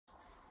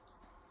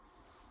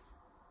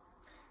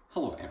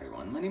Hello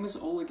everyone, my name is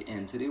Oleg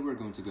and today we're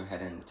going to go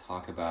ahead and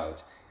talk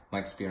about my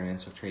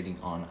experience of trading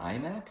on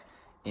iMac,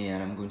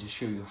 and I'm going to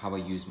show you how I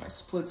use my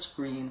split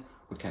screen,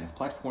 what kind of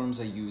platforms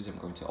I use. I'm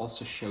going to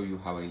also show you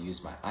how I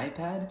use my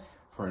iPad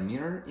for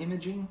mirror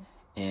imaging,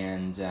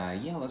 and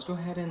yeah, let's go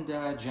ahead and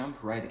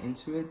jump right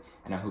into it,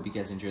 and I hope you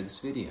guys enjoy this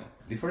video.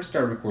 Before I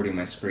start recording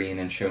my screen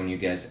and showing you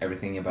guys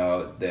everything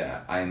about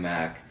the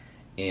iMac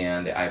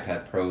and the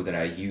iPad Pro that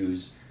I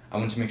use, I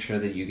want to make sure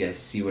that you guys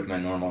see what my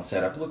normal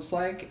setup looks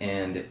like,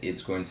 and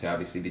it's going to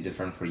obviously be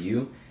different for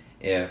you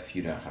if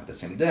you don't have the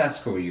same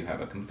desk or you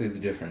have a completely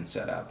different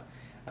setup.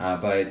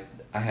 But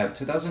I have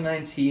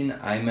 2019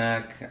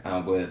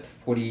 iMac with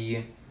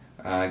 40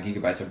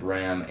 gigabytes of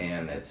RAM,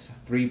 and it's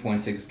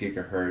 3.6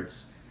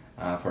 gigahertz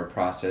for a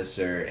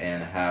processor,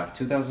 and I have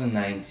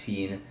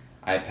 2019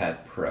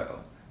 iPad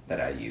Pro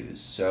that I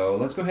use. So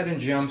let's go ahead and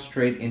jump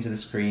straight into the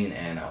screen,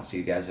 and I'll see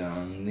you guys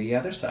on the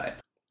other side.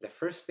 The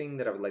first thing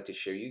that I would like to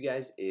show you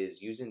guys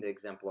is using the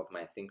example of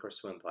my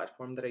Thinkorswim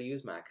platform that I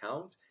use, my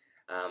account.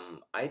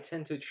 I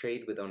tend to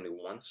trade with only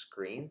one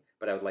screen,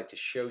 but I would like to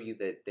show you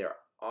that there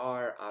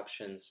are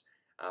options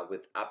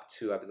with up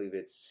to, I believe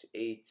it's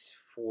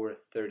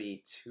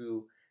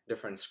 32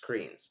 different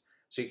screens.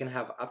 So you can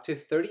have up to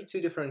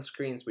 32 different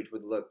screens, which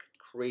would look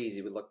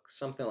crazy, would look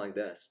something like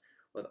this,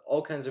 with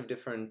all kinds of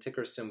different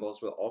ticker symbols,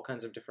 with all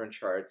kinds of different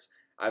charts.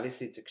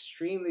 Obviously, it's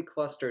extremely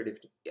clustered,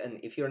 and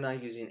if you're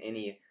not using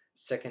any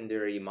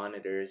secondary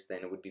monitors, then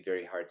it would be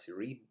very hard to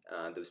read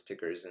those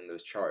tickers and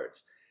those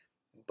charts.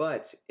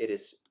 But it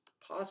is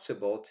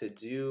possible to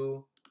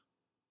do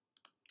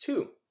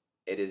 2.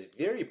 It is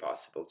very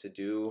possible to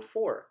do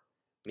 4,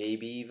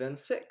 maybe even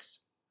 6.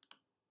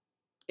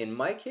 In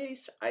my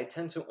case, I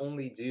tend to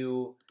only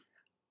do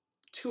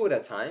 2 at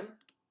a time,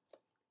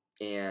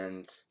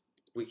 and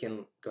we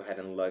can go ahead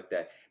and look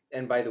that.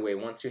 And by the way,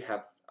 once you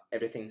have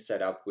everything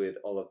set up with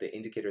all of the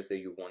indicators that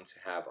you want to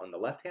have on the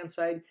left-hand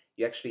side,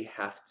 you actually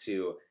have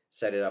to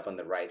set it up on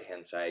the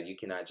right-hand side. You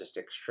cannot just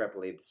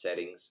extrapolate the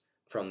settings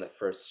from the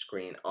first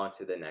screen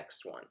onto the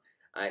next one.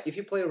 If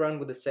you play around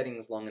with the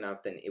settings long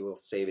enough, then it will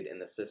save it in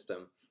the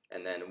system,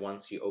 and then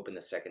once you open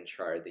the second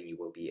chart, then you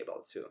will be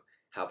able to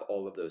have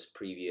all of those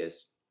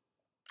previous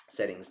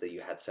settings that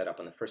you had set up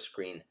on the first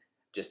screen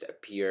just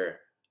appear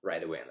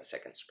right away on the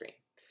second screen.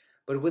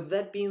 But with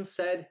that being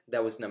said,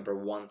 that was number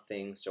one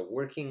thing. So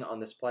working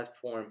on this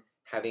platform,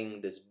 having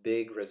this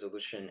big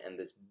resolution and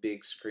this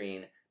big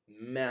screen,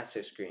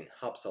 massive screen,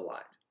 helps a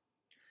lot.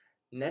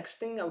 Next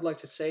thing I would like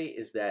to say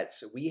is that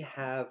we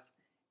have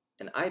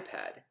an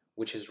iPad,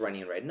 which is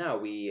running right now.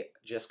 We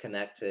just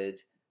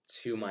connected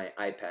to my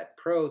iPad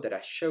Pro that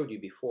I showed you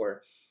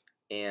before,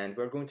 and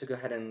we're going to go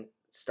ahead and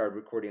start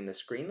recording the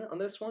screen on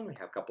this one. We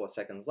have a couple of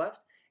seconds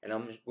left. And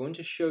I'm going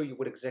to show you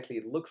what exactly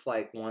it looks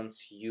like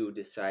once you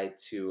decide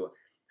to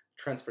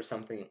transfer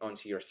something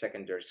onto your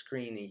secondary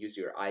screen and use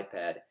your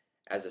iPad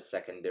as a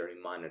secondary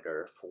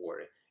monitor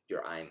for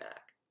your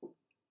iMac.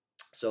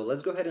 So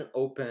let's go ahead and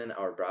open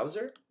our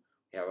browser.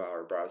 We have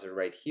our browser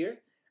right here,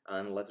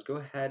 and let's go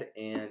ahead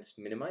and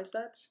minimize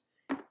that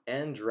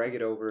and drag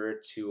it over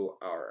to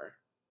our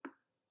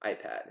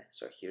iPad.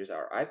 So here's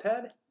our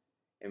iPad,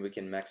 and we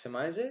can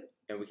maximize it,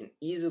 and we can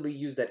easily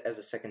use that as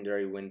a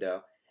secondary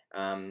window.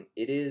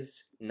 It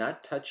is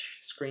not touch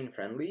screen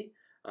friendly,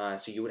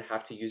 so you would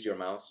have to use your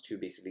mouse to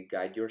basically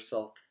guide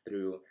yourself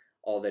through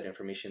all that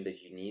information that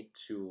you need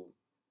to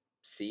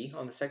see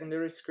on the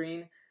secondary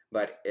screen,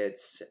 but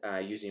it's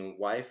using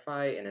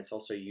Wi-Fi, and it's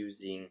also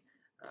using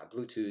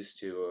Bluetooth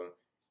to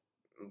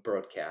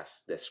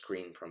broadcast the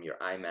screen from your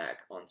iMac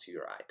onto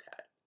your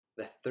iPad.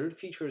 The third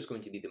feature is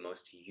going to be the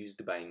most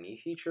used by me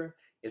feature,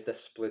 is the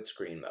split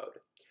screen mode.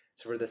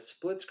 So for the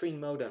split screen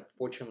mode,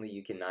 unfortunately,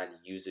 you cannot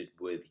use it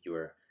with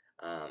your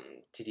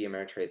TD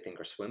Ameritrade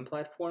Thinkorswim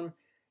platform.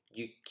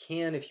 You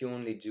can if you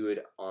only do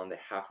it on the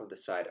half of the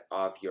side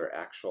of your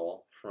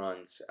actual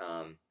front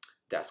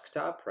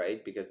desktop,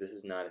 right? Because this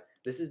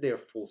is their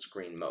full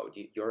screen mode.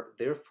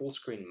 Their full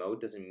screen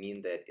mode doesn't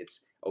mean that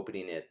it's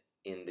opening it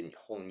in the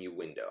whole new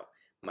window.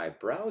 My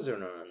browser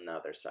on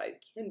another side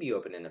can be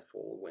open in a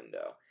full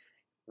window,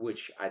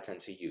 which I tend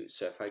to use.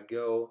 So if I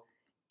go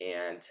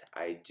and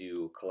I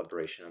do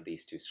collaboration of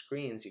these two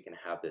screens, you can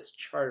have this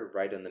chart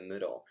right in the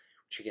middle,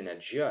 which you can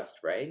adjust,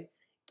 right?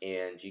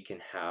 And you can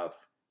have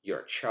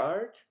your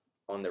chart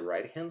on the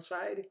right hand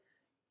side,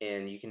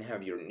 and you can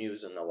have your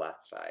news on the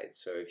left side.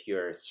 So if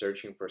you're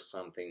searching for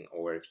something,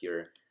 or if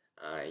you're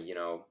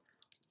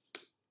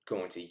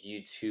going to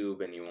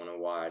YouTube and you want to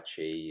watch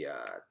a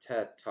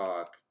TED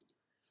Talk,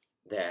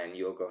 then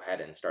you'll go ahead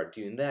and start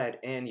doing that,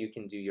 and you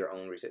can do your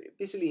own research.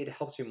 Basically, it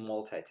helps you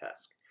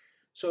multitask.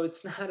 So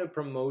it's not a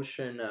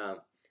promotion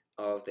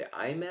of the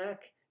iMac.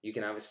 You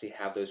can obviously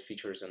have those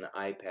features on the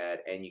iPad,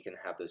 and you can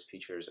have those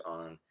features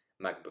on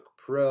MacBook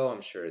Pro.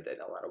 I'm sure that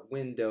a lot of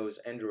Windows,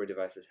 Android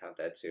devices have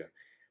that too.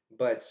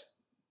 But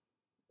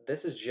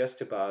this is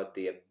just about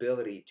the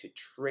ability to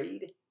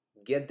trade,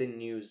 get the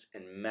news,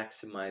 and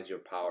maximize your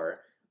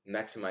power,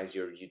 maximize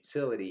your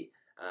utility,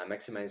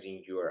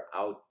 maximizing your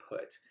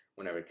output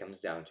whenever it comes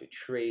down to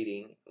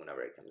trading,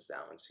 whenever it comes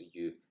down to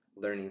you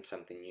learning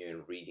something new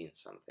and reading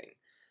something.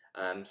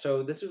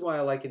 So this is why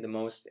I like it the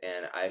most,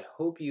 and I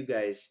hope you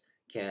guys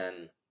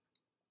can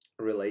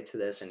relate to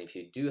this. And if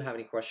you do have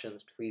any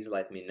questions, please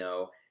let me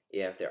know.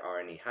 If there are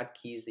any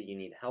hotkeys that you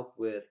need help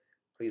with,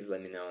 please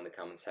let me know in the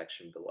comment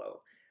section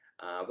below.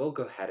 We'll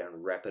go ahead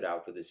and wrap it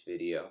up with this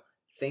video.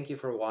 Thank you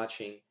for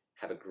watching.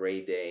 Have a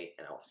great day,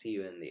 and I'll see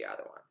you in the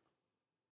other one.